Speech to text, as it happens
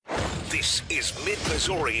This is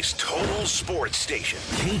Mid-Missouri's total sports station,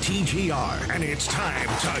 KTGR, and it's time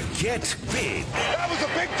to get big. That was a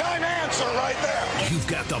big-time answer right there. You've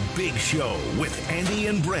got the Big Show with Andy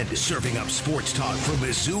and Brenden, serving up sports talk from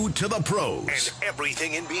Mizzou to the pros and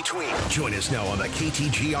everything in between. Join us now on the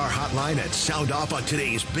KTGR hotline and sound off on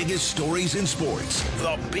today's biggest stories in sports.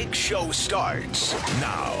 The Big Show starts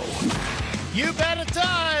now. You bet it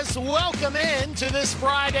does. Welcome in to this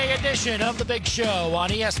Friday edition of The Big Show on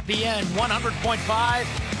ESPN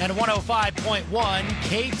 100.5 and 105.1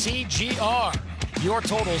 KTGR, your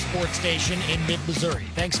total sports station in mid-Missouri.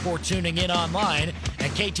 Thanks for tuning in online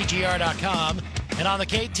at KTGR.com and on the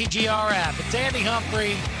KTGR app. It's Andy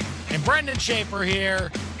Humphrey and Brenden Schaefer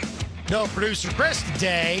here. No producer Chris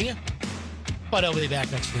today, but he'll be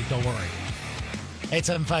back next week, don't worry.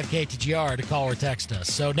 875-KTGR to call or text us.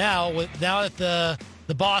 So now that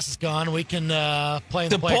the boss is gone, we can play in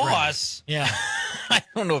the playground. The boss? Yeah. I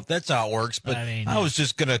don't know if that's how it works, but I was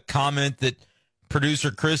just going to comment that producer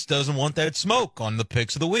Chris doesn't want that smoke on the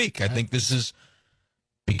picks of the week. I think this is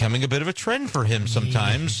becoming a bit of a trend for him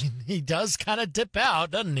sometimes. He does kind of dip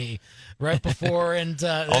out, doesn't he? Right before and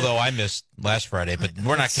although I missed last Friday, but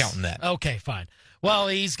we're not counting that. Okay, fine. Well,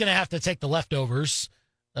 he's going to have to take the leftovers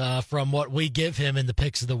from what we give him in the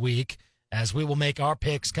picks of the week, as we will make our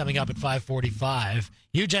picks coming up at 5:45.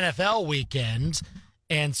 Huge NFL weekend,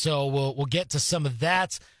 and so we'll get to some of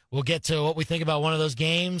that. We'll get to what we think about one of those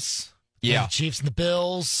games. Yeah, the Chiefs and the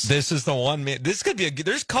Bills. This is the one, man. This could be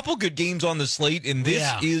there's a couple good games on the slate, and this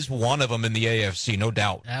is one of them in the AFC, no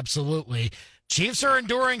doubt. Absolutely. Chiefs are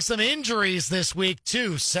enduring some injuries this week,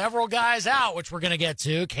 too. Several guys out, which we're going to get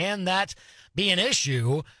to. Can that be an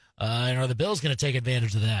issue? And are the Bills going to take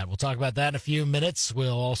advantage of that? We'll talk about that in a few minutes.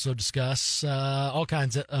 We'll also discuss all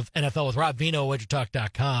kinds of NFL with Rob Veno,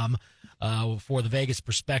 WagerTalk.com, for the Vegas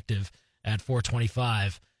perspective at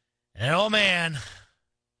 425. And, oh, man,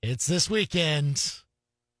 it's this weekend,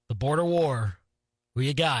 the border war. Who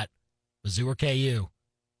you got, Mizzou or KU?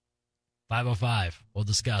 505. We'll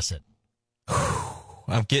discuss it.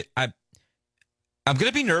 I'm going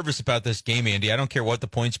to be nervous about this game, Andy. I don't care what the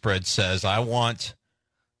point spread says. I want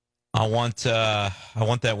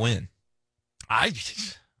that win. I'm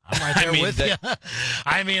right there with you.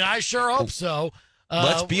 I mean, I sure hope so.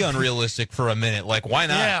 Let's be unrealistic for a minute. Like, why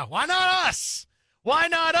not? Yeah, why not us? Why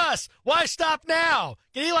not us? Why stop now?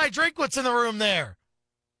 Get Eli Drinkwitz in the room there.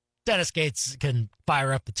 Dennis Gates can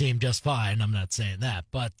fire up the team just fine. I'm not saying that.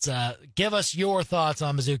 But give us your thoughts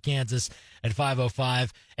on Mizzou, Kansas at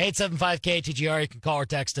 5:05. 875-KTGR. You can call or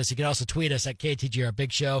text us. You can also tweet us at KTGR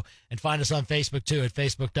Big Show. And find us on Facebook, too, at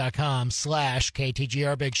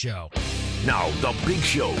Facebook.com/KTGR Big Show. Now, the Big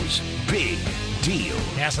Show's Big Deal.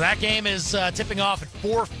 Yeah, so that game is tipping off at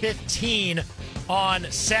 4:15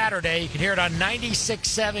 on Saturday. You can hear it on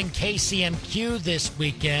 96.7 KCMQ this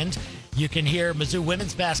weekend. You can hear Mizzou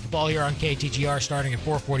women's basketball here on KTGR starting at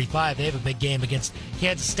 4:45. They have a big game against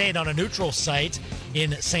Kansas State on a neutral site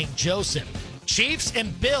in St. Joseph. Chiefs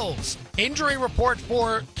and Bills. Injury report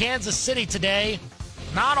for Kansas City today.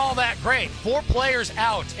 Not all that great. 4 players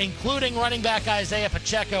out, including running back Isiah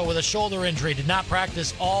Pacheco with a shoulder injury. Did not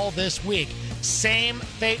practice all this week. Same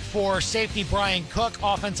fate for safety Brian Cook,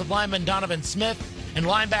 offensive lineman Donovan Smith, and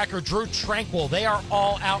linebacker Drew Tranquil. They are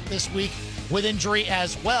all out this week with injury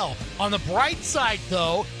as well. On the bright side,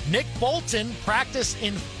 though, Nick Bolton practiced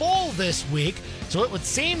in full this week, so it would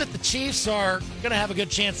seem that the Chiefs are going to have a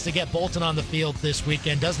good chance to get Bolton on the field this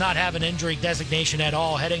weekend. Does not have an injury designation at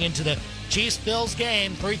all heading into the Chiefs-Bills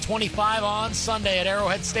game, 3:25 on Sunday at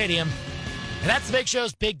Arrowhead Stadium. And that's the Big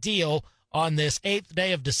Show's Big Deal on this 8th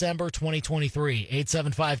day of December 2023.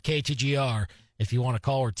 875-KTGR if you want to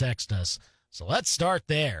call or text us. So let's start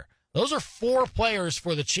there. Those are 4 players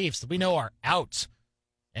for the Chiefs that we know are out.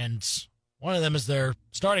 And one of them is their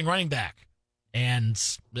starting running back. And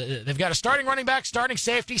they've got a starting running back, starting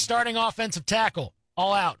safety, starting offensive tackle,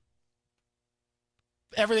 all out.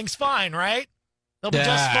 Everything's fine, right? They'll be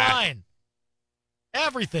just fine.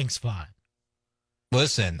 Everything's fine.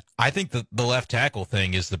 Listen, I think the left tackle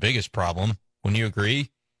thing is the biggest problem. Wouldn't you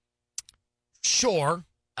agree? Sure.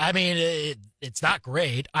 I mean, it's not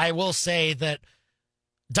great. I will say that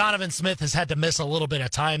Donovan Smith has had to miss a little bit of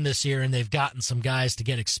time this year, and they've gotten some guys to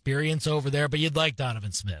get experience over there, but you'd like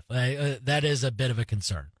Donovan Smith. That is a bit of a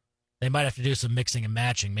concern. They might have to do some mixing and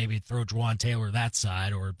matching, maybe throw Juwan Taylor that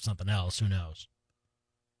side or something else. Who knows?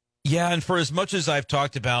 Yeah, and for as much as I've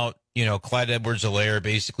talked about, Clyde Edwards-Helaire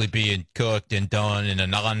basically being cooked and done and a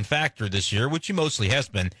non-factor this year, which he mostly has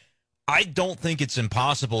been, I don't think it's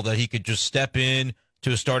impossible that he could just step in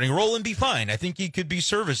to a starting role and be fine. I think he could be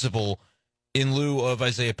serviceable in lieu of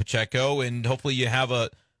Isiah Pacheco, and hopefully you have a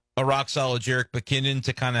a rock-solid Jerick McKinnon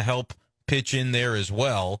to kind of help pitch in there as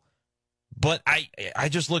well. But I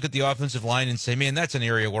just look at the offensive line and say, man, that's an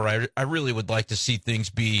area where I really would like to see things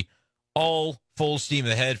be all full steam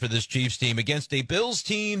ahead for this Chiefs team against a Bills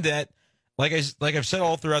team that, like I've said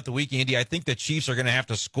all throughout the week, Andy, I think the Chiefs are going to have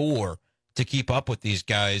to score to keep up with these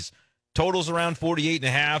guys. Totals around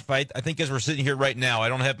 48.5. I think as we're sitting here right now, I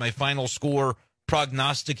don't have my final score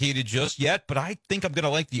prognosticated just yet, but I think I'm going to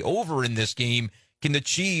like the over in this game. Can the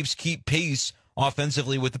Chiefs keep pace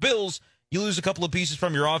offensively with the Bills? You lose a couple of pieces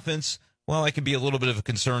from your offense, well, that could be a little bit of a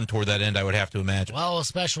concern toward that end, I would have to imagine. Well,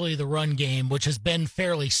 especially the run game, which has been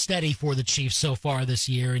fairly steady for the Chiefs so far this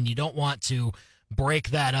year, and you don't want to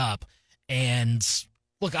break that up. And,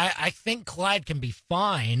 look, I think Clyde can be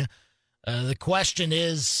fine. The question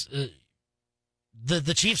is,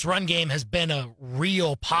 the Chiefs' run game has been a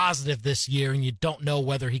real positive this year, and you don't know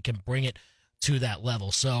whether he can bring it to that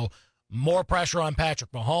level. So, more pressure on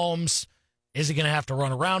Patrick Mahomes. Is he going to have to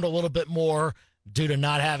run around a little bit more due to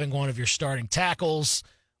not having one of your starting tackles?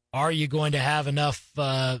 Are you going to have enough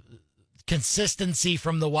consistency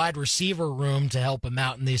from the wide receiver room to help him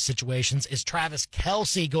out in these situations? Is Travis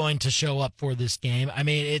Kelce going to show up for this game? I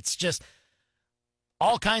mean, it's just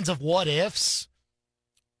all kinds of what ifs.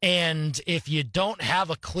 And if you don't have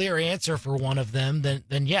a clear answer for one of them,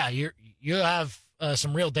 then yeah, you have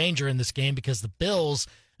some real danger in this game, because the Bills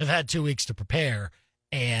have had 2 weeks to prepare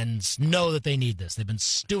and know that they need this. They've been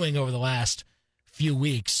stewing over the last few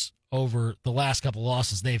weeks over the last couple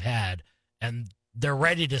losses they've had, and they're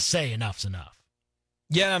ready to say enough's enough.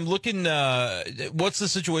 Yeah, I'm looking, what's the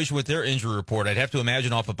situation with their injury report? I'd have to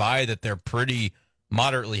imagine off a bye that they're pretty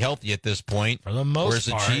moderately healthy at this point. For the most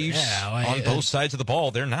part. Whereas the Chiefs, on both sides of the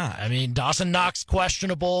ball, they're not. I mean, Dawson Knox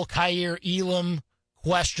questionable, Kaiir Elam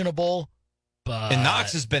questionable. And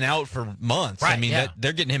Knox has been out for months. Right, I mean,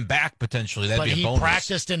 they're getting him back potentially. That'd be a bonus. But he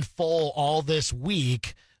practiced in full all this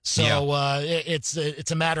week, so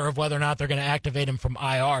it's a matter of whether or not they're going to activate him from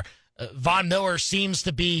IR. Von Miller seems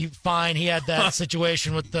to be fine. He had that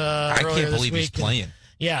situation with the I can't believe he's playing.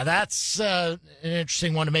 Yeah, that's an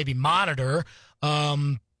interesting one to maybe monitor.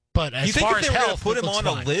 But as far as health, if they were going to put him on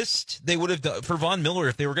fine. a list, they would have done, for Von Miller,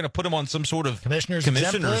 if they were going to put him on some sort of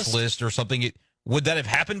commissioner's list or something. Would that have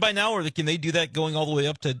happened by now, or can they do that going all the way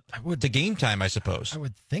up to game time, I suppose? I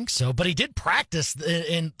would think so, but he did practice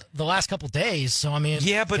in the last couple of days, so I mean,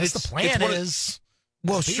 yeah, but the plan is...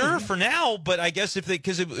 Well, sure, for now, but I guess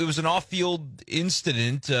because it was an off-field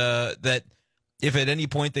incident that if at any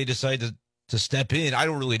point they decide to step in, I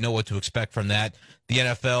don't really know what to expect from that. The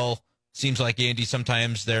NFL seems like, Andy,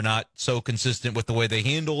 sometimes they're not so consistent with the way they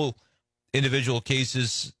handle individual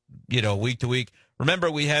cases, week to week.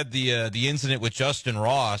 Remember, we had the incident with Justin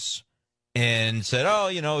Ross and said,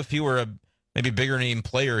 if he were a maybe bigger name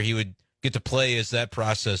player, he would get to play as that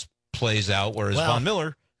process plays out, whereas Von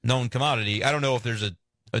Miller, known commodity, I don't know if there's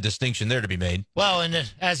a distinction there to be made. Well, and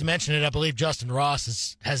as you mentioned it, I believe Justin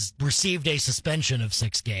Ross has received a suspension of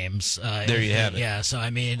 6 games. There you have it. Yeah, so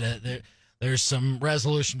I mean, there's some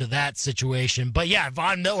resolution to that situation. But yeah,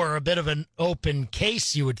 Von Miller, a bit of an open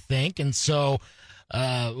case, you would think, and so...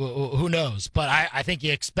 who knows? But I think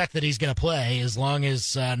you expect that he's going to play as long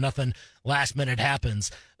as nothing last minute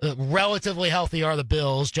happens. Relatively healthy are the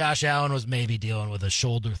Bills. Josh Allen was maybe dealing with a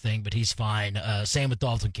shoulder thing, but he's fine. Same with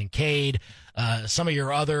Dalton Kincaid. Some of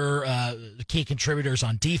your other key contributors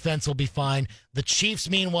on defense will be fine. The Chiefs,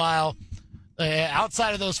 meanwhile,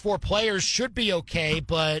 outside of those 4 players, should be okay.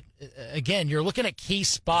 But again, you're looking at key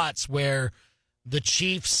spots where the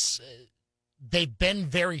Chiefs... they've been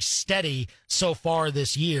very steady so far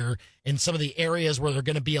this year in some of the areas where they're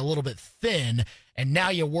going to be a little bit thin, and now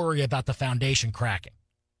you worry about the foundation cracking.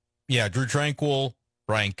 Yeah, Drew Tranquill,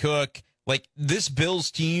 Brian Cook, like this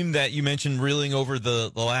Bills team that you mentioned reeling over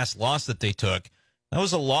the last loss that they took, that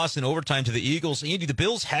was a loss in overtime to the Eagles. Andy, the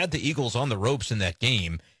Bills had the Eagles on the ropes in that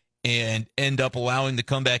game and end up allowing the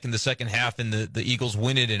comeback in the second half, and the Eagles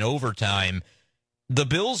win it in overtime. The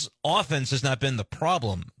Bills' offense has not been the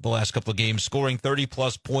problem the last couple of games, scoring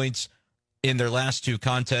 30-plus points in their last 2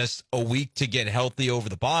 contests, a week to get healthy over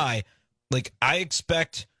the bye. Like, I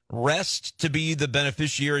expect rest to be the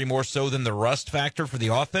beneficiary more so than the rust factor for the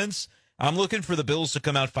offense. I'm looking for the Bills to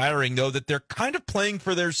come out firing, though, that they're kind of playing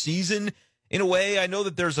for their season in a way. I know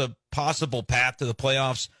that there's a possible path to the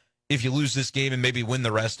playoffs if you lose this game and maybe win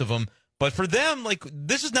the rest of them. But for them, like,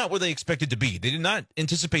 this is not where they expected to be. They did not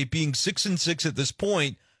anticipate being 6-6 at this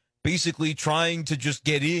point, basically trying to just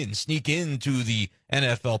sneak into the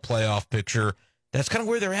NFL playoff picture. That's kind of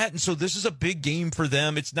where they're at. And so this is a big game for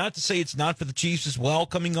them. It's not to say it's not for the Chiefs as well,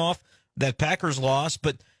 coming off that Packers loss,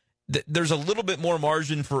 but there's a little bit more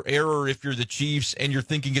margin for error if you're the Chiefs and you're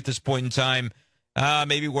thinking at this point in time,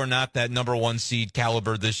 maybe we're not that number one seed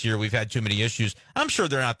caliber this year. We've had too many issues. I'm sure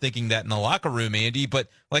they're not thinking that in the locker room, Andy, but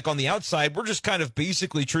like on the outside, we're just kind of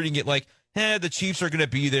basically treating it like, the Chiefs are going to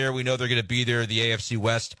be there. We know they're going to be there. The AFC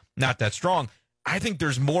West, not that strong. I think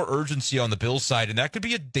there's more urgency on the Bills side, and that could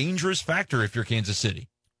be a dangerous factor if you're Kansas City.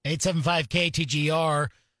 875 KTGR.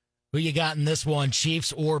 Who you got in this one,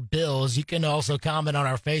 Chiefs or Bills? You can also comment on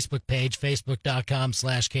our Facebook page,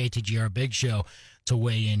 facebook.com/KTGR Big Show, to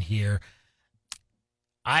weigh in here.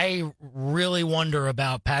 I really wonder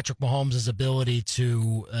about Patrick Mahomes' ability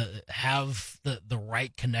to have the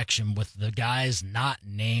right connection with the guys not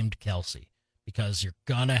named Kelsey, because you're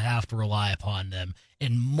going to have to rely upon them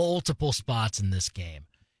in multiple spots in this game.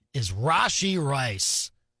 Is Rashee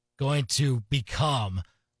Rice going to become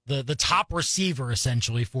the top receiver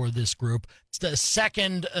essentially for this group? It's the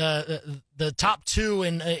second, the top two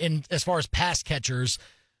in as far as pass catchers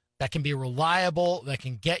that can be reliable, that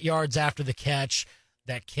can get yards after the catch,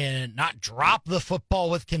 that can not drop the football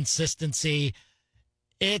with consistency.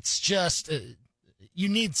 It's just you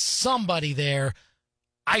need somebody there.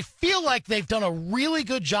 I feel like they've done a really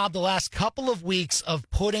good job the last couple of weeks of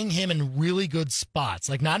putting him in really good spots,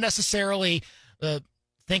 like not necessarily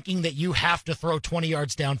thinking that you have to throw 20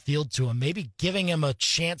 yards downfield to him, maybe giving him a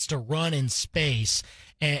chance to run in space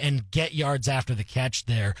and get yards after the catch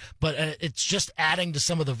there. But it's just adding to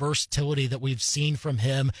some of the versatility that we've seen from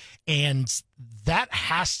him, and that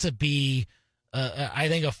has to be, I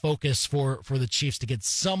think, a focus for the Chiefs to get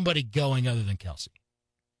somebody going other than Kelsey.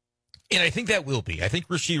 And I think that will be. I think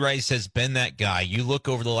Rashee Rice has been that guy. You look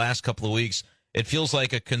over the last couple of weeks, it feels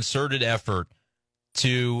like a concerted effort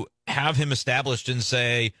to have him established and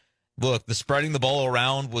say, look, the spreading the ball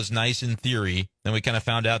around was nice in theory. Then we kind of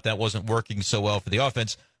found out that wasn't working so well for the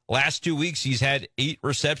offense. Last 2 weeks, he's had 8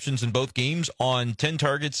 receptions in both games on 10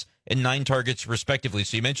 targets and 9 targets respectively.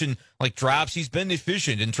 So you mentioned like drops. He's been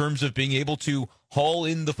efficient in terms of being able to haul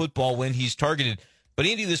in the football when he's targeted. But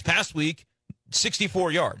Andy, this past week,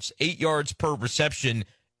 64 yards, 8 yards per reception,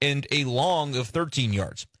 and a long of 13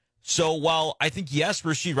 yards. So while I think, yes,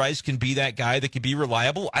 Rashee Rice can be that guy that can be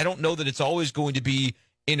reliable, I don't know that it's always going to be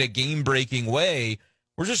in a game-breaking way.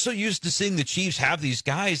 We're just so used to seeing the Chiefs have these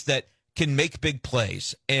guys that can make big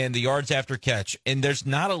plays and the yards after catch, and there's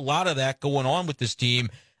not a lot of that going on with this team.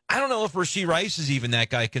 I don't know if Rashee Rice is even that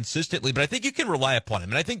guy consistently, but I think you can rely upon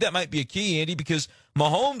him. And I think that might be a key, Andy, because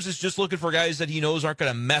Mahomes is just looking for guys that he knows aren't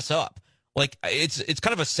going to mess up. Like, it's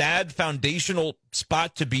kind of a sad foundational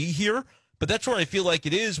spot to be here, but that's where I feel like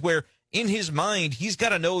it is, where in his mind, he's got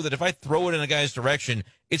to know that if I throw it in a guy's direction,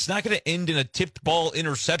 it's not going to end in a tipped ball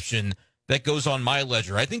interception that goes on my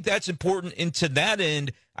ledger. I think that's important. And to that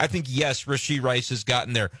end, I think, yes, Rashee Rice has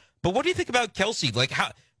gotten there. But what do you think about Kelsey? Like,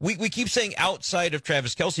 how we keep saying outside of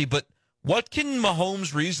Travis Kelsey, but what can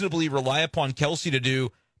Mahomes reasonably rely upon Kelsey to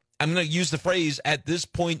do? I'm going to use the phrase at this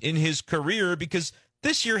point in his career, because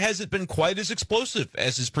this year hasn't been quite as explosive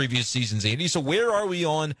as his previous seasons, Andy. So where are we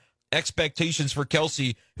on expectations for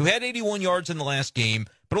Kelsey, who had 81 yards in the last game,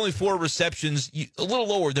 but only 4 receptions, a little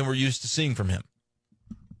lower than we're used to seeing from him?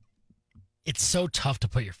 It's so tough to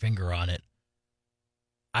put your finger on it.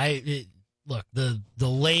 Look, the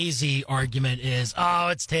lazy argument is,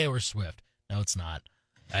 it's Taylor Swift. No, it's not.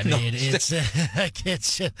 I mean, it's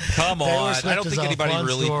come on. I don't think anybody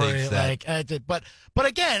really thinks that. But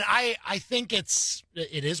again, I think it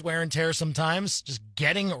is wear and tear sometimes. Just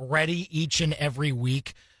getting ready each and every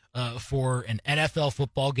week for an NFL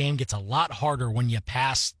football game gets a lot harder when you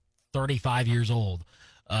pass 35 years old.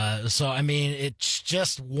 So, I mean, it's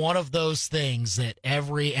just one of those things that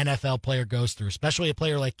every NFL player goes through, especially a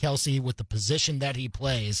player like Kelsey with the position that he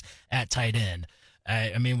plays at tight end.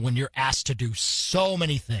 I mean, when you're asked to do so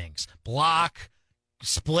many things, block,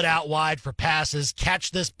 split out wide for passes,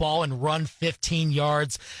 catch this ball and run 15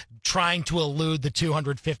 yards, trying to elude the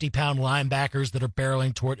 250-pound linebackers that are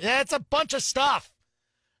barreling toward. It's a bunch of stuff.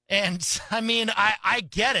 And, I mean, I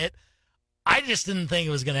get it. I just didn't think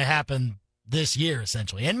it was going to happen this year,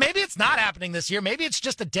 essentially. And maybe it's not happening this year. Maybe it's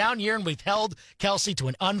just a down year and we've held Kelsey to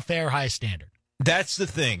an unfair high standard. That's the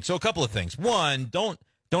thing. So a couple of things. One, don't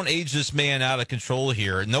age this man out of control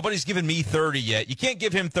here. Nobody's given me 30 yet. You can't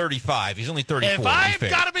give him 35. He's only 34. If I've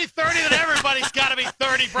got to be 30, then everybody's got to be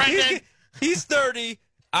 30, Brenden. He's 30.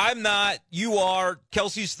 I'm not. You are.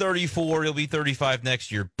 Kelsey's 34. He'll be 35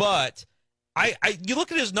 next year. But you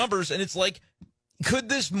look at his numbers, and it's like, could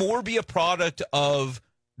this more be a product of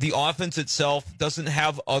the offense itself doesn't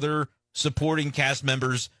have other supporting cast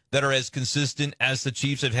members that are as consistent as the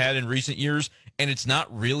Chiefs have had in recent years? and it's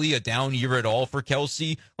not really a down year at all for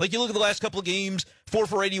Kelce. Like, you look at the last couple of games, 4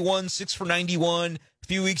 for 81, 6 for 91. A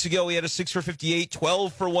few weeks ago, he had a 6 for 58,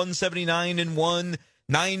 12 for 179 and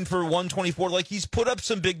 9 for 124. Like, he's put up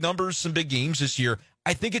some big numbers, some big games this year.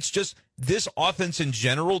 I think it's just this offense in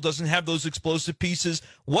general doesn't have those explosive pieces.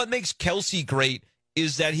 What makes Kelce great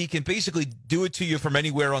is that he can basically do it to you from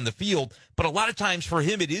anywhere on the field. But a lot of times for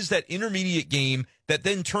him, it is that intermediate game that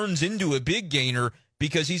then turns into a big gainer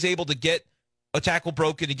because he's able to get a tackle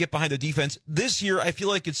broken and get behind the defense. This year, I feel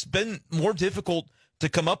like it's been more difficult to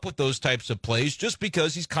come up with those types of plays just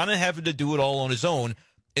because he's kind of having to do it all on his own.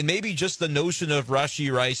 And maybe just the notion of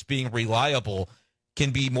Rashee Rice being reliable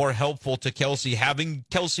can be more helpful to Kelce, having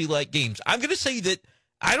Kelce-like games. I'm going to say that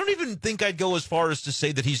I don't even think I'd go as far as to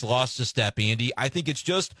say that he's lost a step, Andy. I think it's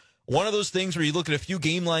just one of those things where you look at a few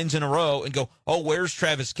game lines in a row and go, oh, where's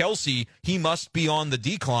Travis Kelce? He must be on the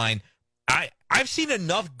decline. I've seen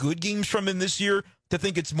enough good games from him this year to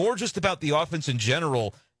think it's more just about the offense in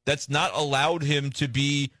general that's not allowed him to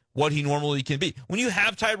be what he normally can be. When you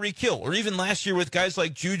have Tyreek Hill, or even last year with guys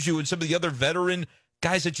like Juju and some of the other veteran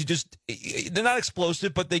guys that they're not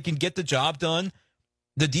explosive, but they can get the job done,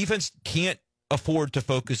 the defense can't afford to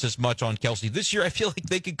focus as much on Kelce. This year, I feel like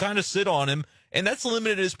they can kind of sit on him, and that's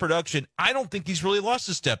limited his production. I don't think he's really lost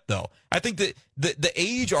a step, though. I think that the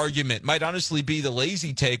age argument might honestly be the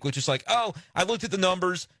lazy take, which is like, oh, I looked at the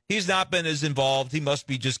numbers. He's not been as involved. He must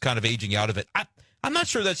be just kind of aging out of it. I'm not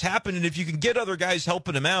sure that's happened, and if you can get other guys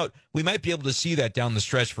helping him out, we might be able to see that down the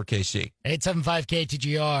stretch for KC.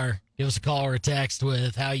 875-KTGR. Give us a call or a text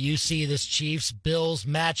with how you see this Chiefs-Bills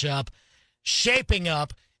matchup shaping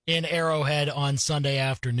up in Arrowhead on Sunday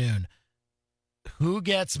afternoon. Who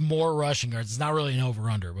gets more rushing yards? It's not really an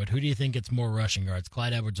over-under, but who do you think gets more rushing yards,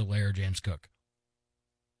 Clyde Edwards-Helaire or James Cook?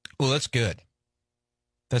 Well, that's good.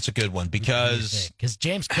 That's a good one because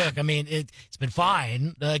James Cook, I mean, it's been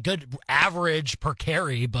fine, good average per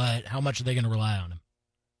carry, but how much are they going to rely on him?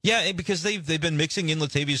 Yeah, because they've been mixing in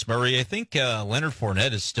Latavius Murray. I think Leonard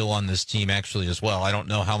Fournette is still on this team actually as well. I don't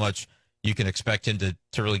know how much you can expect him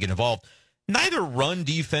to really get involved. Neither run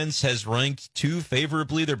defense has ranked too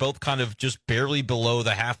favorably. They're both kind of just barely below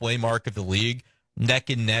the halfway mark of the league, neck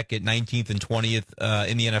and neck at 19th and 20th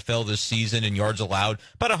in the NFL this season in yards allowed,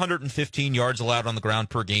 about 115 yards allowed on the ground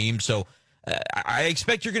per game. So I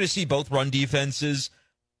expect you're going to see both run defenses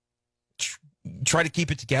try to keep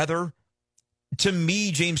it together. To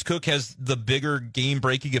me, James Cook has the bigger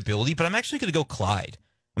game-breaking ability, but I'm actually going to go Clyde.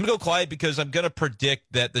 I'm going to go Clyde because I'm going to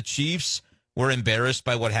predict that the Chiefs were embarrassed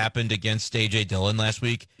by what happened against A.J. Dillon last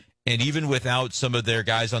week, and even without some of their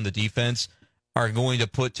guys on the defense, are going to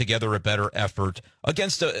put together a better effort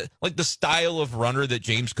against the style of runner that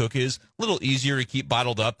James Cook is. A little easier to keep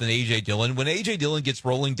bottled up than A.J. Dillon. When A.J. Dillon gets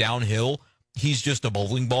rolling downhill, he's just a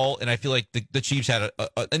bowling ball, and I feel like the Chiefs had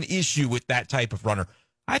an issue with that type of runner.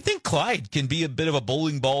 I think Clyde can be a bit of a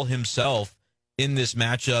bowling ball himself in this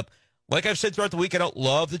matchup. Like I've said throughout the week, I don't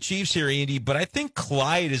love the Chiefs here, Andy, but I think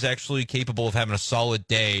Clyde is actually capable of having a solid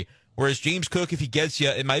day. Whereas James Cook, if he gets you,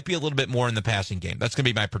 it might be a little bit more in the passing game. That's going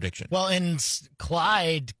to be my prediction. Well, and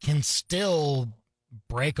Clyde can still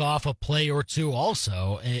break off a play or two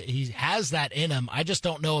also. He has that in him. I just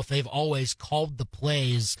don't know if they've always called the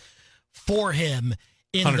plays for him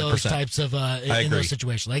in 100%. Those types of in those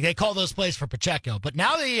situations. Like they call those plays for Pacheco. But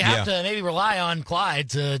now that you have to maybe rely on Clyde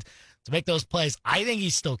to make those plays, I think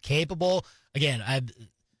he's still capable. Again, I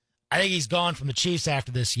think he's gone from the Chiefs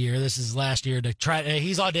after this year. This is last year to try.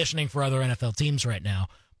 He's auditioning for other NFL teams right now,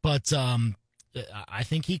 but I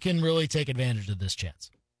think he can really take advantage of this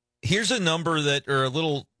chance. Here's a number or a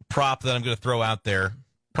little prop that I'm going to throw out there.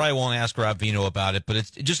 Probably won't ask Rob Veno about it, but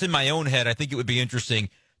it's just in my own head. I think it would be interesting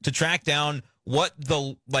to track down what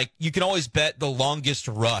you can always bet the longest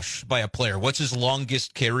rush by a player. What's his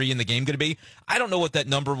longest carry in the game going to be? I don't know what that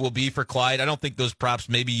number will be for Clyde. I don't think those props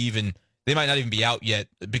they might not even be out yet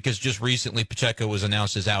because just recently Pacheco was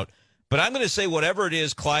announced as out. But I'm going to say whatever it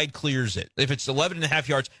is, Clyde clears it. If it's 11.5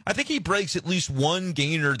 yards, I think he breaks at least one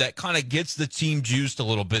gainer that kind of gets the team juiced a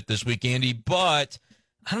little bit this week, Andy. But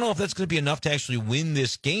I don't know if that's going to be enough to actually win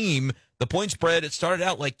this game. The point spread, it started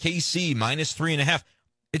out like KC, -3.5.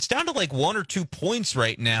 It's down to like 1 or 2 points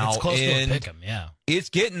right now. It's close to a pick 'em, yeah. It's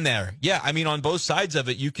getting there. Yeah, I mean, on both sides of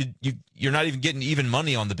it, you're not even getting even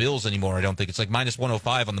money on the Bills anymore, I don't think. It's like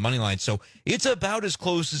 -105 on the money line. So it's about as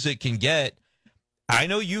close as it can get. I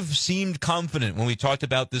know you've seemed confident when we talked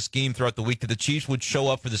about this game throughout the week that the Chiefs would show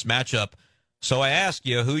up for this matchup. So I ask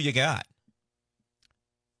you, who you got?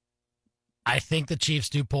 I think the Chiefs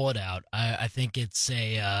do pull it out. I think it's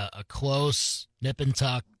a close nip and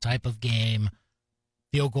tuck type of game.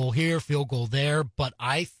 field goal here, field goal there. But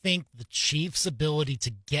I think the Chiefs' ability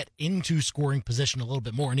to get into scoring position a little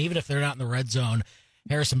bit more, and even if they're not in the red zone,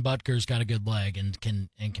 Harrison Butker's got a good leg and can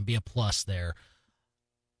be a plus there.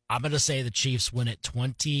 I'm going to say the Chiefs win it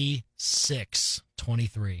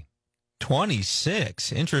 26-23.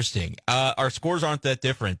 26. Interesting. Our scores aren't that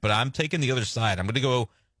different, but I'm taking the other side. I'm going to go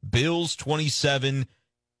Bills 27,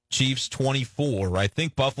 Chiefs 24. I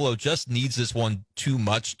think Buffalo just needs this one too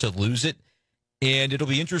much to lose it, and it'll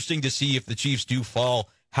be interesting to see if the Chiefs do fall,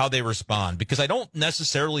 how they respond, because I don't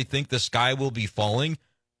necessarily think the sky will be falling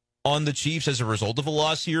on the Chiefs as a result of a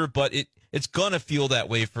loss here, but it's going to feel that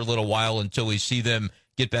way for a little while until we see them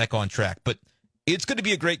get back on track. But it's going to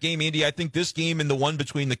be a great game, Andy. I think this game and the one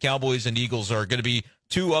between the Cowboys and Eagles are going to be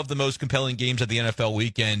two of the most compelling games of the NFL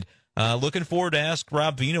weekend. Looking forward to ask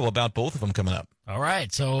Rob Veno about both of them coming up. All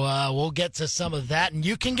right, so we'll get to some of that, and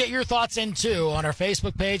you can get your thoughts in, too, on our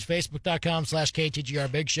Facebook page,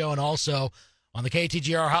 facebook.com/KTGR Big Show, and also on the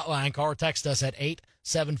KTGR hotline. Call or text us at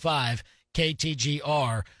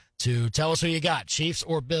 875-KTGR to tell us who you got, Chiefs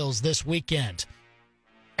or Bills, this weekend.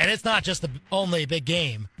 And it's not just the only big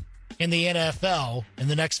game in the NFL in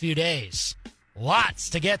the next few days. Lots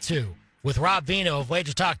to get to with Rob Veno of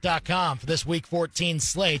WagerTalk.com for this Week 14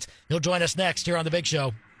 slate. He'll join us next here on The Big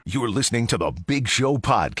Show. You're listening to The Big Show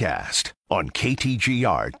podcast on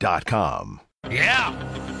KTGR.com. Yeah,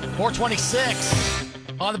 426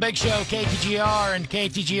 on The Big Show, KTGR and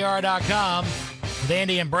KTGR.com with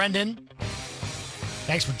Andy and Brenden.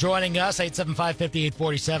 Thanks for joining us,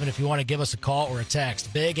 875-5847 if you want to give us a call or a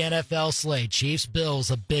text. Big NFL slate. Chiefs,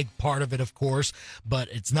 Bills, a big part of it, of course, but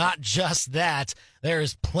it's not just that. There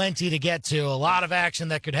is plenty to get to, a lot of action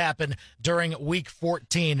that could happen during Week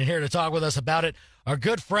 14. And here to talk with us about it, our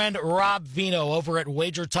good friend Rob Veno over at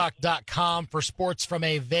WagerTalk.com for sports from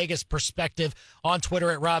a Vegas perspective, on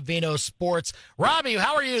Twitter at Rob Veno Sports. Robbie,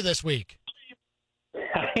 how are you this week?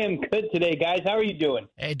 I am good today, guys. How are you doing?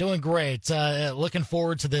 Hey, doing great. Looking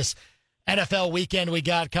forward to this NFL weekend we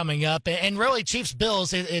got coming up. And really,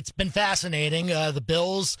 Chiefs-Bills, it's been fascinating. The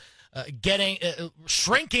Bills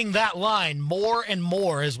shrinking that line more and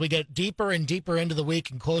more as we get deeper and deeper into the week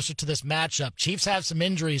and closer to this matchup. Chiefs have some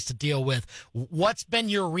injuries to deal with. What's been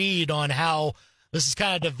your read on how this has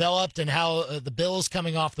kind of developed and how the Bills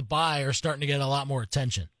coming off the bye are starting to get a lot more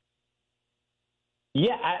attention?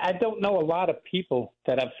 Yeah, I don't know a lot of people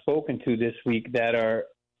that I've spoken to this week that are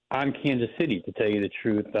on Kansas City, to tell you the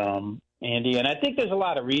truth, Andy. And I think there's a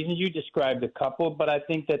lot of reasons. You described a couple, but I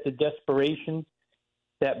think that the desperation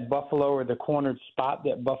that Buffalo, or the cornered spot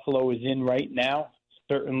that Buffalo is in right now,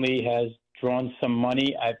 certainly has drawn some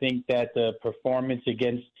money. I think that the performance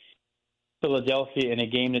against Philadelphia in a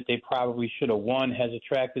game that they probably should have won has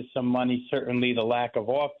attracted some money. Certainly the lack of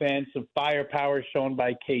offense, of firepower shown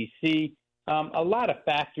by KC. A lot of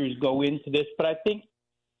factors go into this, but I think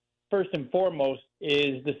first and foremost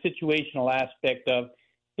is the situational aspect of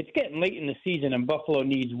it's getting late in the season and Buffalo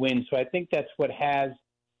needs wins. So I think that's what has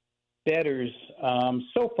bettors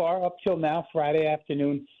so far up till now, Friday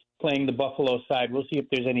afternoon, playing the Buffalo side. We'll see if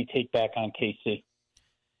there's any take back on KC.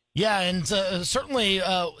 Yeah, and certainly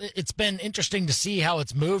it's been interesting to see how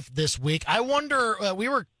it's moved this week. I wonder, we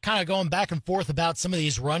were kind of going back and forth about some of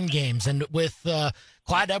these run games, and with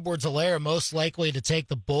Clyde Edwards-Helaire most likely to take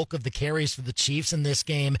the bulk of the carries for the Chiefs in this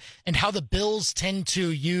game, and how the Bills tend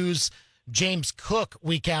to use James Cook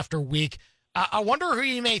week after week, I wonder who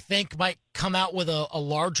you may think might come out with a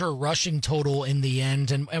larger rushing total in the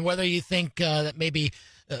end, and whether you think that maybe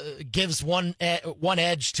gives one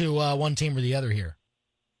edge to one team or the other here.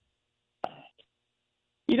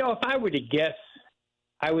 You know, if I were to guess,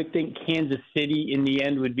 I would think Kansas City in the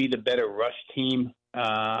end would be the better rush team.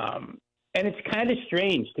 And it's kind of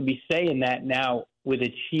strange to be saying that now with a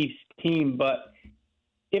Chiefs team, but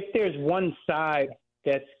if there's one side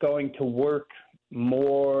that's going to work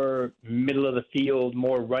more middle of the field,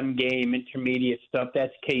 more run game, intermediate stuff,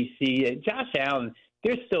 that's KC. Josh Allen,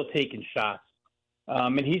 they're still taking shots,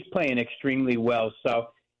 and he's playing extremely well. So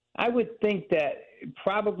I would think that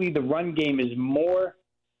probably the run game is more.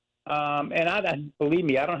 And believe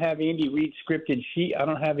me, I don't have Andy Reid's scripted sheet. I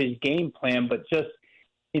don't have his game plan, but just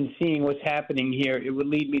in seeing what's happening here, it would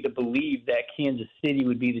lead me to believe that Kansas City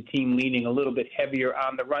would be the team leaning a little bit heavier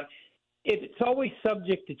on the run. It's always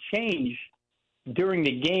subject to change during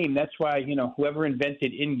the game. That's why, whoever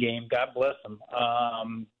invented in-game, God bless them,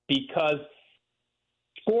 because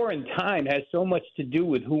score and time has so much to do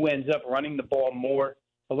with who ends up running the ball more.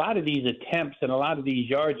 A lot of these attempts and a lot of these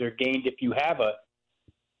yards are gained if you have a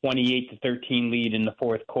 28-13 lead in the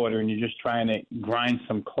fourth quarter and you're just trying to grind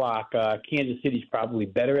some clock. Kansas City's probably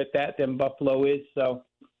better at that than Buffalo is. So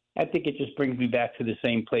I think it just brings me back to the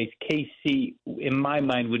same place. KC, in my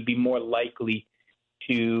mind, would be more likely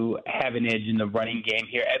to have an edge in the running game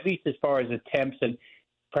here, at least as far as attempts and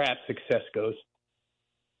perhaps success goes.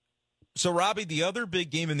 So, Robbie, the other big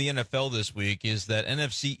game in the NFL this week is that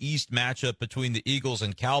NFC East matchup between the Eagles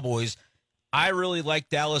and Cowboys. I really liked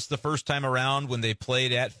Dallas the first time around when they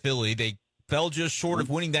played at Philly. They fell just short of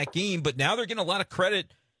winning that game, but now they're getting a lot of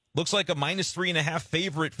credit. Looks like a -3.5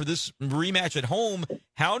 favorite for this rematch at home.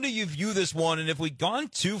 How do you view this one? And if we've gone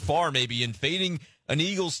too far maybe in fading an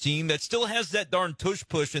Eagles team that still has that darn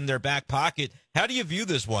tush-push in their back pocket, how do you view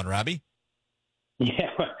this one, Robbie?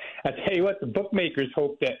 Yeah, I tell you what, the bookmakers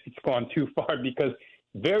hope that it's gone too far because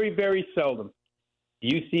very, very seldom do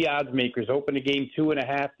you see odds makers open a game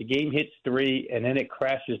 2.5, the game hits 3, and then it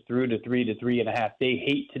crashes through to 3 to 3.5. They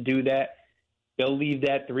hate to do that. They'll leave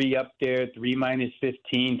that 3 up there, 3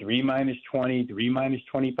 -15, 3 -20, 3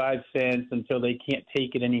 -25 cents until they can't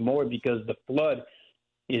take it anymore because the flood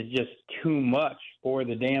is just too much for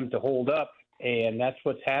the dam to hold up. And that's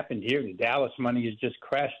what's happened here. The Dallas money has just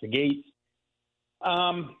crashed the gates.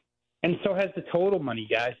 And so has the total money,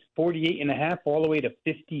 guys. 48.5 all the way to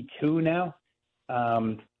 52 now.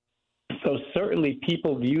 So certainly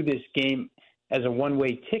people view this game as a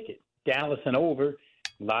one-way ticket. Dallas and over.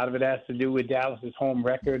 A lot of it has to do with Dallas's home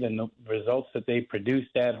record and the results that they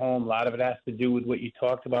produced at home. A lot of it has to do with what you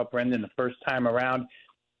talked about, Brenden, the first time around.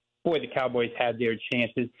 Boy, the Cowboys had their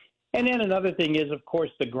chances. And then another thing is, of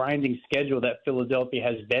course, the grinding schedule that Philadelphia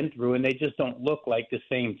has been through, and they just don't look like the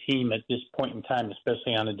same team at this point in time,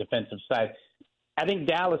 especially on the defensive side. I think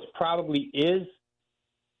Dallas probably is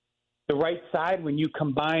the right side when you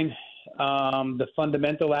combine the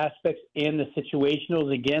fundamental aspects and the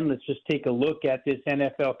situationals. Again, let's just take a look at this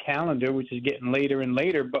NFL calendar, which is getting later and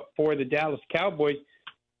later. But for the Dallas Cowboys,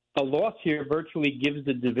 a loss here virtually gives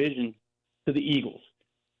the division to the Eagles.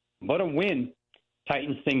 But a win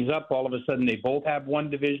tightens things up. All of a sudden, they both have one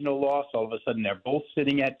divisional loss. All of a sudden, they're both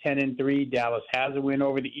sitting at 10-3. Dallas has a win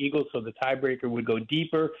over the Eagles, so the tiebreaker would go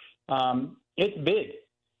deeper. It's big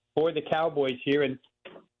for the Cowboys here. And,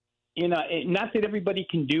 you know, not that everybody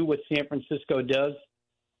can do what San Francisco does,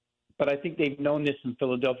 but I think they've known this in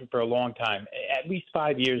Philadelphia for a long time. At least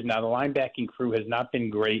 5 years now, the linebacking crew has not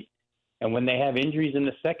been great. And when they have injuries in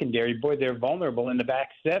the secondary, boy, they're vulnerable in the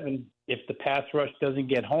back seven if the pass rush doesn't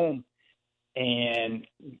get home. And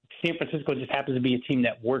San Francisco just happens to be a team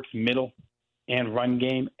that works middle and run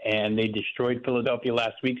game, and they destroyed Philadelphia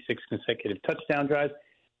last week, 6 consecutive touchdown drives.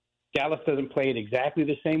 Dallas doesn't play it exactly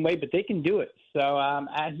the same way, but they can do it. So,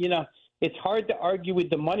 you know, it's hard to argue with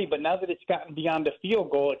the money, but now that it's gotten beyond the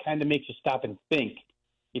field goal, it kind of makes you stop and think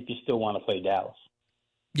if you still want to play Dallas.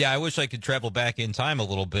 Yeah, I wish I could travel back in time a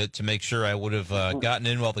little bit to make sure I would have gotten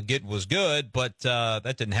in while the get was good, but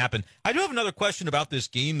that didn't happen. I do have another question about this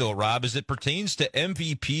game, though, Rob, as it pertains to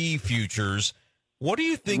MVP futures. What do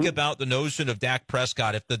you think about the notion of Dak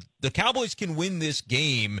Prescott? If the Cowboys can win this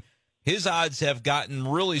game, his odds have gotten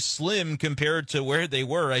really slim compared to where they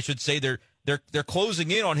were. I should say they're closing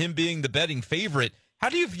in on him being the betting favorite. How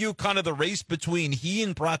do you view kind of the race between he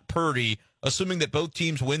and Brock Purdy, assuming that both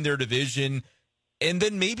teams win their division? And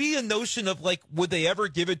then maybe a notion of, like, would they ever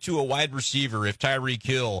give it to a wide receiver if Tyreek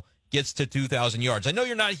Hill gets to 2,000 yards? I know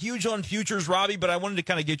you're not huge on futures, Robbie, but I wanted to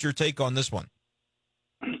kind of get your take on this one.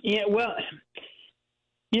 Yeah, well,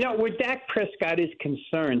 you know, where Dak Prescott is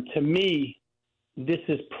concerned, to me, this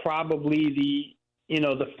is probably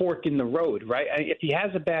the fork in the road, right? If he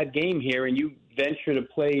has a bad game here and you venture to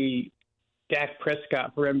play Dak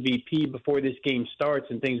Prescott for MVP before this game starts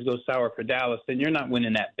and things go sour for Dallas, then you're not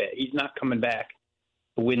winning that bet. He's not coming back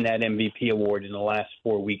to win that MVP award in the last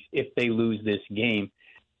 4 weeks if they lose this game.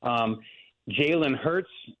 Jalen Hurts,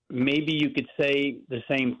 maybe you could say the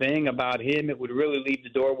same thing about him. It would really leave the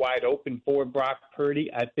door wide open for Brock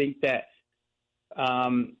Purdy. I think that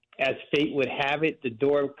as fate would have it, the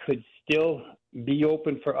door could still be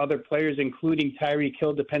open for other players, including Tyreek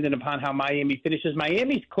Hill, depending upon how Miami finishes.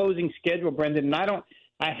 Miami's closing schedule, Brenden, and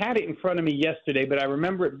I had it in front of me yesterday, but I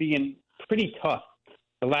remember it being pretty tough.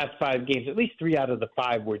 The last 5 games, at least 3 out of the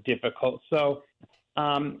 5 were difficult. So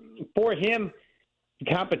for him,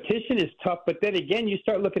 the competition is tough. But then again, you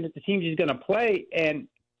start looking at the teams he's going to play and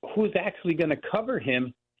who's actually going to cover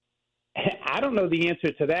him. I don't know the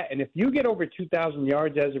answer to that. And if you get over 2,000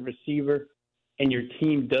 yards as a receiver and your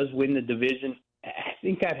team does win the division, I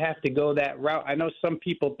think I'd have to go that route. I know some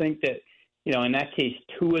people think that, you know, in that case,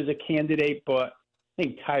 Tua is a candidate, but I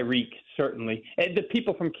think Tyreek certainly. And the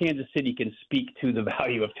people from Kansas City can speak to the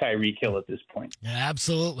value of Tyreek Hill at this point. Yeah,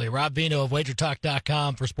 absolutely. Rob Veno of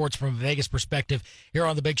WagerTalk.com for sports from a Vegas perspective here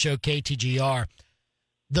on the Big Show KTGR.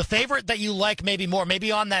 The favorite that you like maybe more,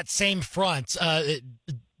 maybe on that same front,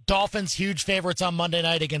 Dolphins, huge favorites on Monday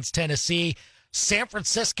night against Tennessee. San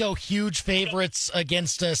Francisco, huge favorites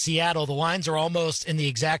against Seattle. The lines are almost in the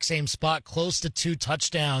exact same spot, close to 2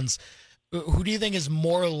 touchdowns. Who do you think is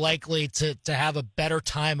more likely to have a better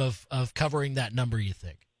time of covering that number, you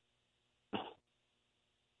think?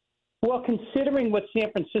 Well, considering what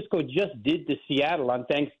San Francisco just did to Seattle on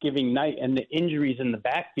Thanksgiving night and the injuries in the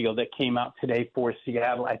backfield that came out today for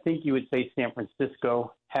Seattle, I think you would say San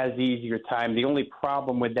Francisco has the easier time. The only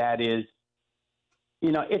problem with that is,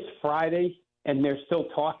 it's Friday, and they're still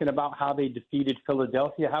talking about how they defeated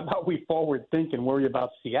Philadelphia. How about we forward think and worry about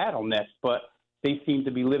Seattle next? But they seem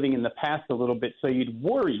to be living in the past a little bit, so you'd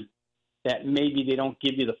worry that maybe they don't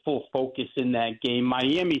give you the full focus in that game.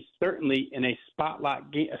 Miami certainly in a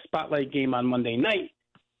spotlight game on Monday night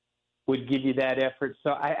would give you that effort.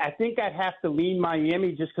 So I think I'd have to lean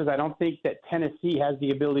Miami just because I don't think that Tennessee has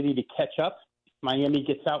the ability to catch up. Miami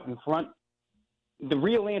gets out in front. The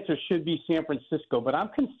real answer should be San Francisco, but I'm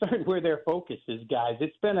concerned where their focus is, guys.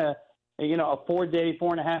 It's been a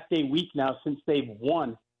 4.5-day week now since they've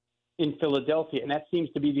won in Philadelphia, and that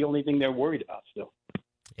seems to be the only thing they're worried about still.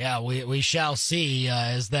 Yeah, we shall see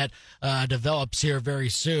as that develops here very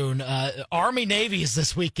soon. Army-Navy is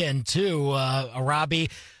this weekend, too, Robbie.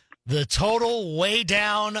 The total way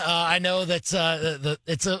down. I know that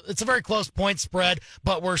it's a very close point spread,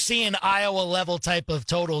 but we're seeing Iowa level type of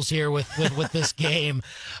totals here with this game.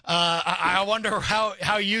 I wonder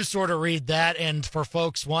how you sort of read that, and for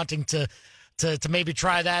folks wanting to maybe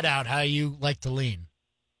try that out, how you like to lean.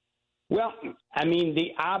 Well, I mean,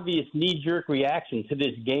 the obvious knee-jerk reaction to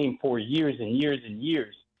this game for years and years and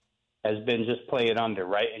years has been just play it under,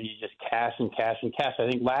 right? And you just cash and cash and cash. I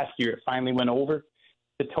think last year it finally went over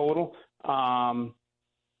the total.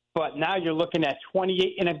 But now you're looking at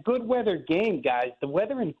 28 in a good weather game, guys. The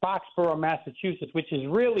weather in Foxborough, Massachusetts, which is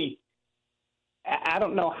really, I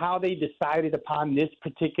don't know how they decided upon this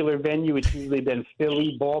particular venue. It's usually been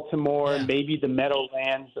Philly, Baltimore, maybe the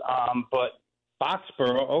Meadowlands, but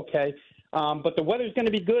Foxborough, okay. But the weather's going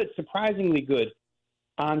to be good, surprisingly good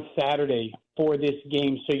on Saturday for this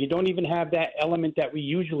game. So you don't even have that element that we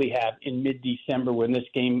usually have in mid-December when this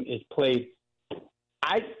game is played.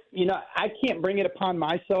 I can't bring it upon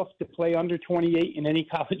myself to play under 28 in any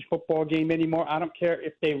college football game anymore. I don't care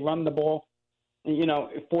if they run the ball,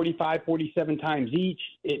 45, 47 times each.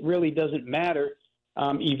 It really doesn't matter.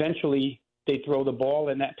 Eventually, they throw the ball,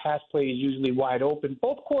 and that pass play is usually wide open.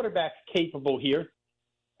 Both quarterbacks capable here.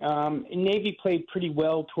 Navy played pretty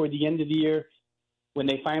well toward the end of the year when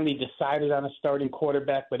they finally decided on a starting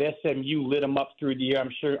quarterback, but SMU lit them up through the year. I'm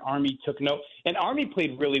sure Army took note. And Army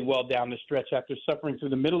played really well down the stretch after suffering through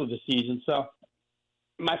the middle of the season. So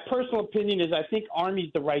my personal opinion is I think Army's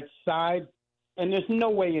the right side, and there's no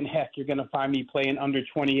way in heck you're going to find me playing under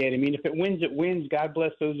 28. I mean, if it wins, it wins. God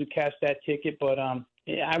bless those who cashed that ticket, but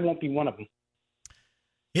I won't be one of them.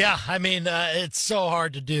 Yeah, I mean, it's so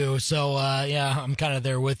hard to do. So, I'm kind of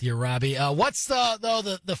there with you, Robbie. What's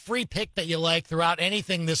the free pick that you like throughout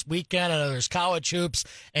anything this weekend? I know there's college hoops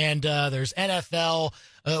and there's NFL.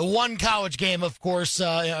 One college game, of course,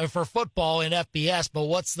 for football in FBS. But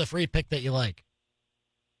what's the free pick that you like?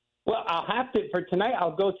 Well, I'll have to for tonight.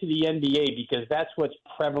 I'll go to the NBA because that's what's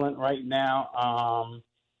prevalent right now.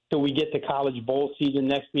 So we get to college bowl season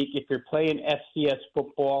next week. If you're playing FCS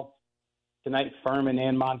football. Tonight, Furman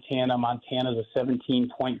and Montana. Montana's a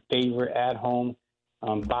 17-point favorite at home.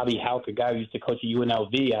 Bobby Houck, a guy who used to coach at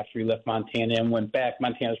UNLV after he left Montana and went back.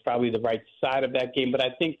 Montana's probably the right side of that game. But I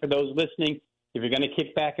think for those listening, if you're going to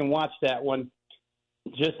kick back and watch that one,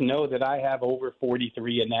 just know that I have over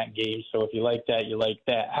 43 in that game. So if you like that, you like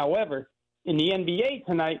that. However, in the NBA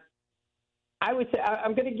tonight, I would say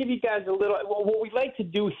I'm going to give you guys a little – well, what we like to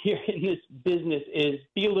do here in this business is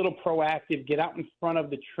be a little proactive, get out in front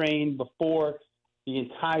of the train before the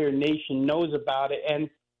entire nation knows about it. And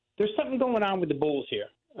there's something going on with the Bulls here.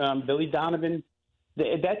 Billy Donovan,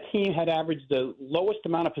 that team had averaged the lowest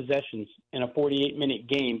amount of possessions in a 48-minute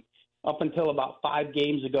game up until about 5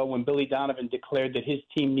 games ago when Billy Donovan declared that his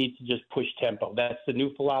team needs to just push tempo. That's the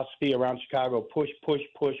new philosophy around Chicago, push, push,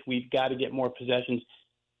 push. We've got to get more possessions.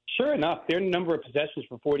 Sure enough, their number of possessions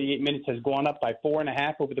for 48 minutes has gone up by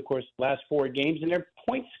 4.5 over the course of the last 4 games, and their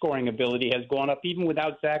point-scoring ability has gone up even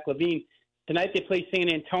without Zach LaVine. Tonight they play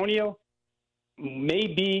San Antonio,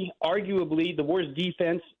 maybe arguably the worst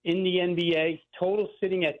defense in the NBA, total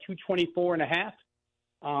sitting at 224.5.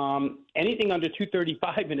 Anything under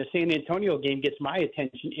 235 in a San Antonio game gets my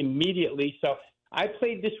attention immediately. So I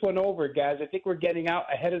played this one over, guys. I think we're getting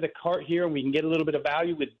out ahead of the cart here, and we can get a little bit of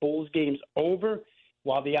value with Bulls games over.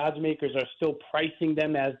 while the odds makers are still pricing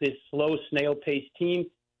them as this slow, snail-paced team.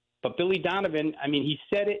 But Billy Donovan, I mean, he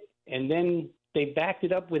said it, and then they backed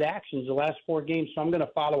it up with actions the last 4 games. So I'm going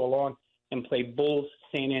to follow along and play Bulls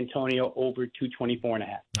San Antonio over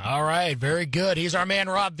 224.5. All right, very good. He's our man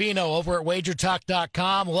Rob Veno over at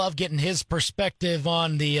wagertalk.com. Love getting his perspective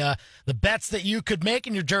on the bets that you could make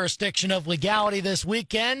in your jurisdiction of legality this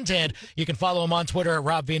weekend. And you can follow him on Twitter at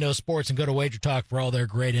Rob Veno Sports and go to WagerTalk for all their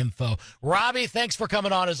great info. Robbie, thanks for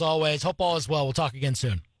coming on as always. Hope all is well. We'll talk again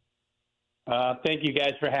soon. Thank you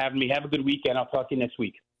guys for having me. Have a good weekend. I'll talk to you next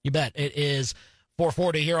week. You bet. It is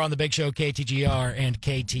 4:40 here on the Big Show, KTGR and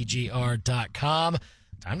KTGR.com.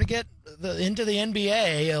 Time to get into the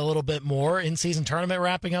NBA a little bit more. In-season tournament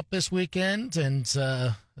wrapping up this weekend, and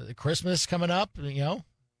Christmas coming up.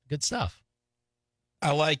 Good stuff.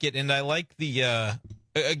 I like it, and I like the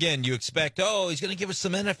again, you expect, he's going to give us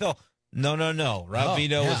some NFL. No. Rob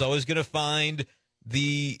Veno is always going to find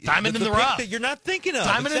the diamond in the rough that you're not thinking of.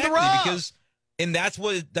 Diamond in the rough. And that's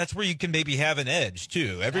where you can maybe have an edge,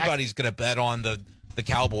 too. Everybody's going to bet on the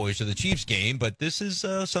Cowboys or the Chiefs game, but this is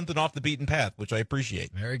something off the beaten path, which I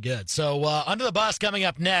appreciate. Very good. So Under the Bus coming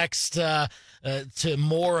up next to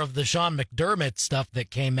more of the Sean McDermott stuff that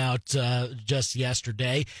came out just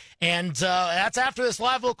yesterday. And that's after this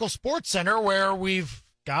Live Local Sports Center where we've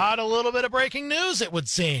got a little bit of breaking news, it would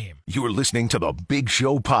seem. You're listening to the Big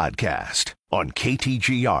Show podcast on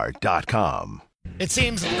KTGR.com. It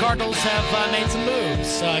seems the Cardinals have made some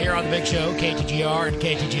moves here on the Big Show, KTGR and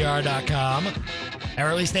KTGR.com. Or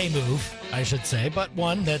at least a move, I should say, but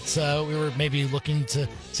one that we were maybe looking to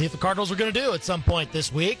see if the Cardinals were going to do at some point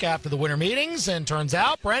this week after the winter meetings. And turns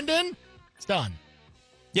out, Brenden, it's done.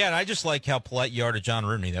 Yeah, and I just like how polite you are to John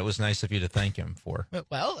Rooney. That was nice of you to thank him for.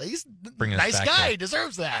 Well, he's a nice nice guy. Up. He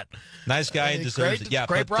deserves that. Nice guy and deserves great, it. Yeah,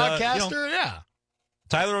 great broadcaster, yeah.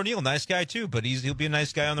 Tyler O'Neill, nice guy too, but he'll be a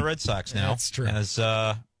nice guy on the Red Sox now. That's true. As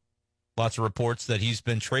lots of reports that he's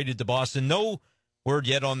been traded to Boston. No word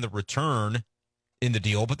yet on the return in the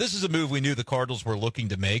deal, but this is a move we knew the Cardinals were looking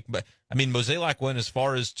to make. But I mean, Mozeliak went as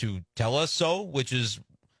far as to tell us so, which is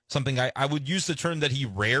something I would use the term that he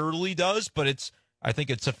rarely does, but I think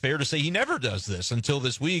it's fair to say he never does this until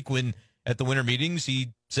this week when at the winter meetings he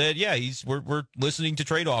said, yeah, we're listening to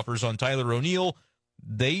trade offers on Tyler O'Neill.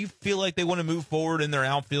 They feel like they want to move forward in their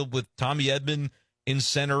outfield with Tommy Edman in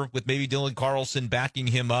center, with maybe Dylan Carlson backing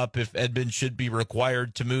him up if Edman should be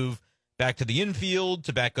required to move back to the infield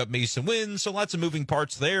to back up Mason Wynn. So lots of moving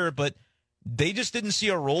parts there, but they just didn't see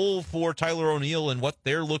a role for Tyler O'Neill and what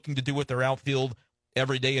they're looking to do with their outfield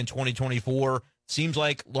every day in 2024. Seems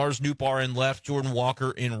like Lars Nootbaar in left, Jordan Walker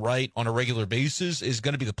in right on a regular basis is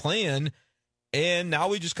going to be the plan. And now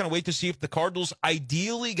we just kind of wait to see if the Cardinals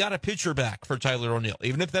ideally got a pitcher back for Tyler O'Neill.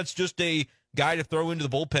 Even if that's just a guy to throw into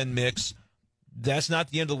the bullpen mix, that's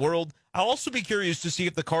not the end of the world. I'll also be curious to see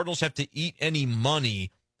if the Cardinals have to eat any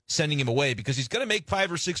money sending him away, because he's going to make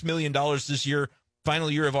 $5 or $6 million this year,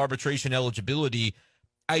 final year of arbitration eligibility.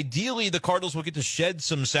 Ideally, the Cardinals will get to shed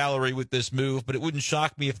some salary with this move, but it wouldn't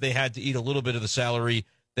shock me if they had to eat a little bit of the salary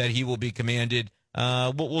that he will be commanded.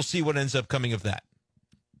 We'll see what ends up coming of that.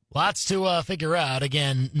 Lots to figure out.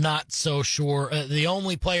 Again, not so sure. The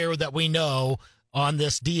only player that we know on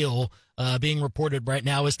this deal being reported right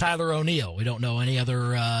now is Tyler O'Neill. We don't know any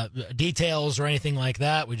other details or anything like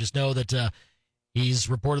that. We just know that he's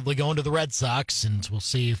reportedly going to the Red Sox, and we'll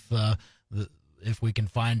see if we can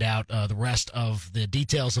find out the rest of the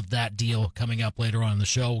details of that deal coming up later on in the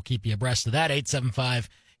show. We'll keep you abreast of that. 875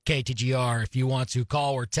 KTGR if you want to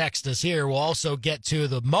call or text us here. We'll also get to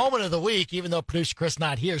the moment of the week, even though producer Chris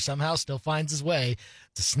not here, somehow still finds his way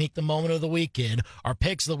to sneak the moment of the week in. Our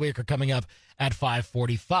picks of the week are coming up at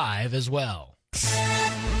 5:45 as well.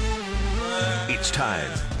 It's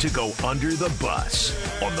time to go under the bus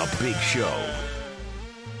on the Big Show.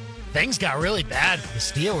 Things got really bad for the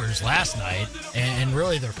Steelers last night, and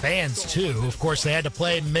really their fans too. Of course, they had to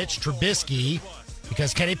play Mitch Trubisky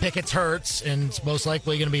because Kenny Pickett's hurt, and it's most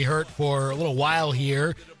likely going to be hurt for a little while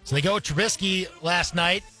here. So they go with Trubisky last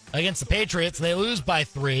night against the Patriots, and they lose by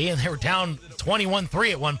 3, and they were down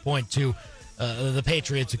 21-3 at one point to the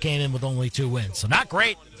Patriots, who came in with only 2 wins. So not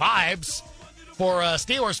great vibes for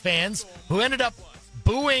Steelers fans, who ended up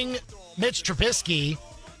booing Mitch Trubisky,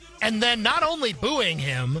 and then not only booing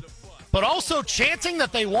him, but also chanting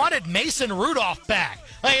that they wanted Mason Rudolph back.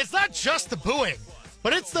 Like, it's not just the booing,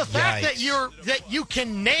 but it's the fact that you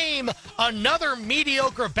can name another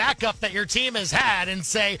mediocre backup that your team has had and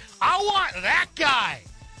say, I want that guy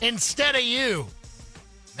instead of you.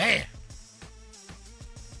 Man.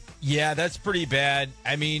 Yeah, that's pretty bad.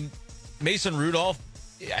 I mean, Mason Rudolph,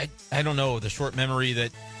 I don't know, the short memory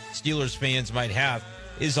that Steelers fans might have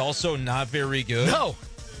is also not very good. No.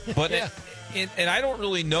 But Yeah. and I don't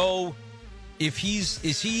really know if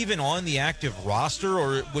is he even on the active roster,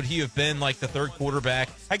 or would he have been like the third quarterback?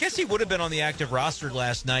 I guess he would have been on the active roster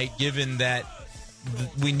last night, given that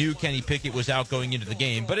we knew Kenny Pickett was out going into the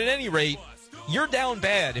game. But at any rate, you're down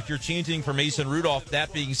bad if you're chanting for Mason Rudolph.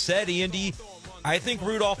 That being said, Andy, I think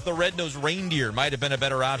Rudolph the Red-Nosed Reindeer might have been a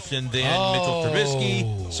better option than Mitchell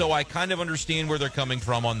Trubisky, so I kind of understand where they're coming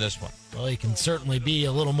from on this one. Well, he can certainly be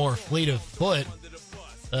a little more fleet of foot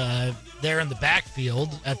there in the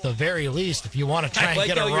backfield, at the very least, if you want to try and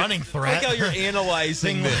get a running threat. Like how you're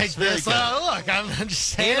analyzing this. Like this. Look, I'm just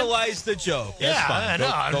saying. Analyze the joke. That's yeah, fine.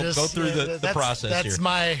 I know. Go through the process here.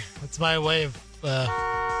 That's my way of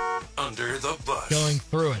Under the bus. going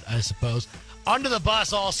through it, I suppose. Under the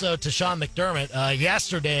bus also to Sean McDermott.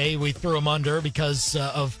 Yesterday we threw him under because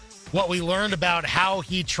of what we learned about how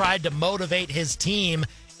he tried to motivate his team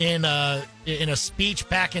in a speech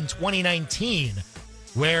back in 2019,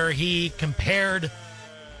 where he compared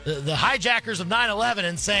the hijackers of 9/11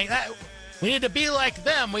 and saying that we need to be like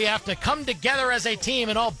them. We have to come together as a team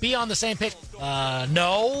and all be on the same page.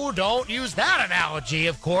 No, don't use that analogy,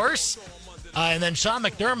 of course. And then Sean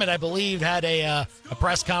McDermott, I believe, had a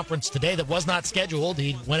press conference today that was not scheduled.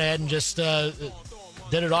 He went ahead and just did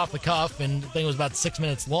it off the cuff, and the thing was about 6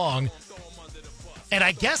 minutes long. And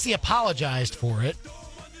I guess he apologized for it.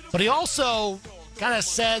 But he also kind of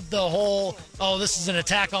said the whole, this is an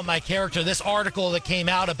attack on my character. This article that came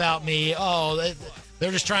out about me,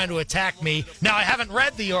 they're just trying to attack me. Now, I haven't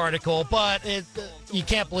read the article, but you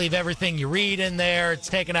can't believe everything you read in there. It's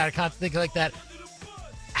taken out of context, things like that.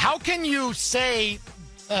 How can you say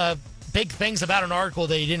big things about an article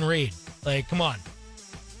that you didn't read? Like, come on.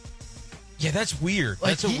 Yeah, that's weird.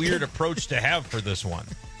 That's a weird approach to have for this one.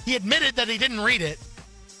 He admitted that he didn't read it,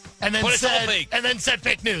 and then But it's all said, fake. and then said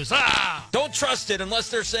fake news. Don't trust it unless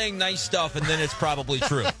they're saying nice stuff, and then it's probably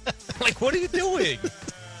true. Like, what are you doing?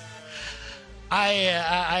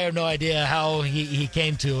 I have no idea how he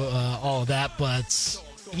came to all of that, but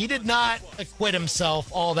he did not acquit himself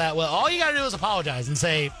all that well. All you got to do is apologize and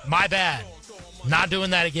say, my bad. Not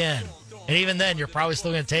doing that again. And even then, you're probably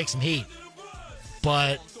still going to take some heat.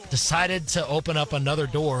 But decided to open up another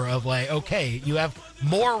door of like, okay, you have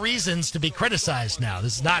more reasons to be criticized now.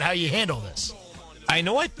 This is not how you handle this. I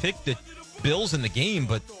know I picked the Bills in the game,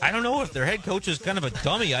 but I don't know if their head coach is kind of a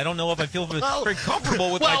dummy. I don't know if I feel very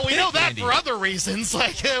comfortable with my pick, we know that Andy. for other reasons.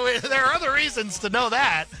 Like, there are other reasons to know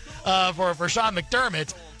that for Sean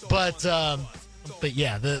McDermott. But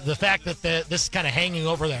yeah, the fact that this is kind of hanging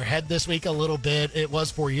over their head this week a little bit. It was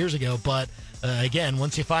 4 years ago, but again,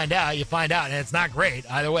 once you find out, and it's not great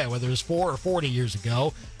either way. Whether it was 4 or 40 years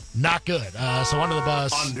ago, not good. So under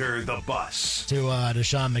the bus to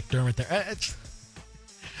Sean McDermott there.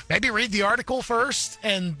 Maybe read the article first,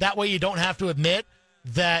 and that way you don't have to admit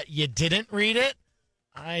that you didn't read it.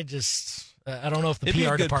 I don't know if the It'd PR be a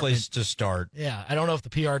good department. place to start. Yeah, I don't know if the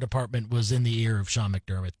PR department was in the ear of Sean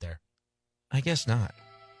McDermott there. I guess not.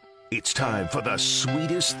 It's time for the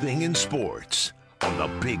sweetest thing in sports on The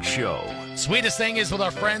Big Show. Sweetest Thing is with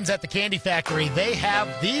our friends at the Candy Factory. They have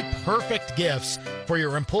the perfect gifts for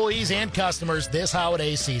your employees and customers this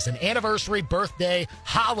holiday season. Anniversary, birthday,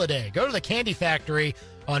 holiday. Go to the Candy Factory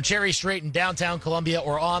on Cherry Street in downtown Columbia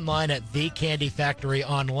or online at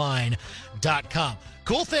thecandyfactoryonline.com.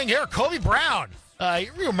 Cool thing here, Kobe Brown.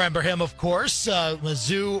 You remember him, of course.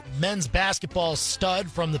 Mizzou men's basketball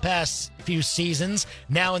stud from the past few seasons.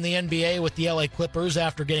 Now in the NBA with the LA Clippers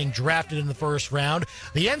after getting drafted in the first round.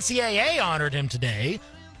 The NCAA honored him today.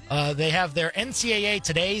 They have their NCAA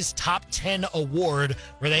Today's Top 10 Award,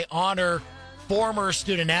 where they honor former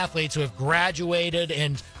student athletes who have graduated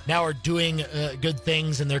and now are doing good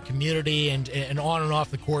things in their community and on and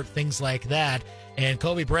off the court, things like that. And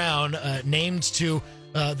Kobe Brown named to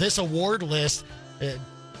this award list,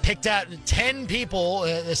 picked out 10 people,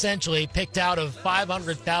 essentially picked out of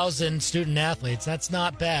 500,000 student athletes. That's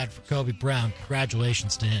not bad for Kobe Brown.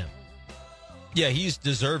 Congratulations to him. Yeah, he's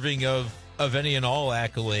deserving of any and all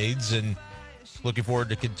accolades, and looking forward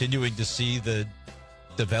to continuing to see the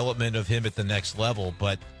development of him at the next level.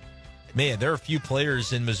 But, man, there are a few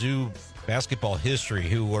players in Mizzou basketball history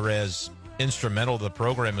who were as instrumental to the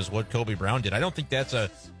program as what Kobe Brown did. I don't think that's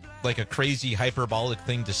a crazy hyperbolic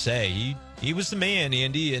thing to say. He was the man,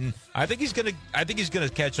 Andy, and I think he's gonna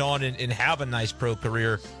catch on and have a nice pro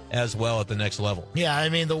career as well at the next level. Yeah, I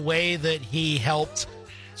mean, the way that he helped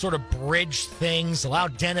sort of bridge things,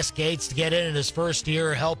 allowed Dennis Gates to get in his first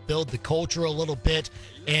year, help build the culture a little bit,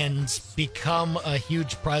 and become a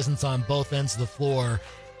huge presence on both ends of the floor,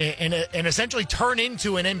 and essentially turn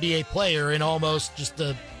into an NBA player in almost just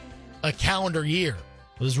a a calendar year.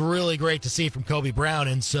 It was really great to see from Kobe Brown,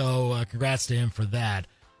 and so congrats to him for that.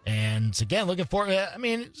 And again, looking forward. I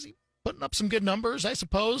mean, putting up some good numbers, I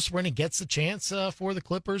suppose, when he gets the chance for the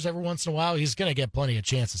Clippers every once in a while. He's going to get plenty of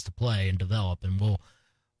chances to play and develop, and we'll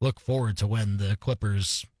look forward to when the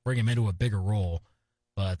Clippers bring him into a bigger role.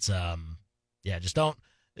 But just don't.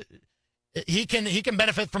 He can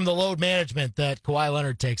benefit from the load management that Kawhi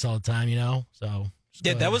Leonard takes all the time, So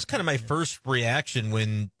yeah, that was kind of my first reaction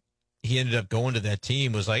when he ended up going to that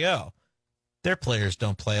team. Was like, oh, their players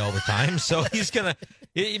don't play all the time, so he's gonna.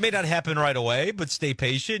 It may not happen right away, but stay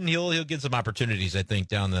patient, and he'll get some opportunities, I think,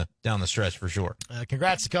 down the stretch for sure.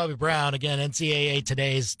 Congrats to Kobe Brown. Again, NCAA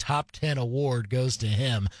Today's Top 10 award goes to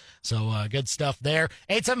him. So good stuff there.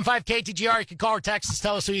 875-KTGR, you can call or text us.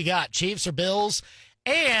 Tell us who you got, Chiefs or Bills.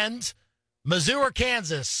 And Mizzou or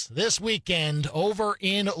Kansas this weekend over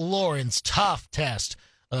in Lawrence. Tough test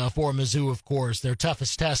for Mizzou, of course. Their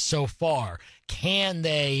toughest test so far. Can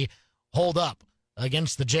they hold up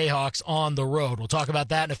against the Jayhawks on the road? We'll talk about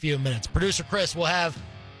that in a few minutes. Producer Chris will have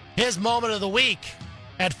his moment of the week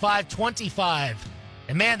at 5:25.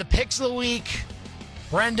 And man, the picks of the week,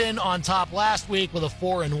 Brenden on top last week with a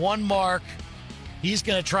 4-1 mark. He's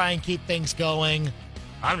going to try and keep things going.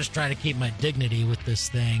 I'm just trying to keep my dignity with this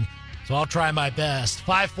thing, so I'll try my best.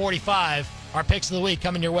 5:45, our picks of the week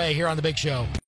coming your way here on The Big Show.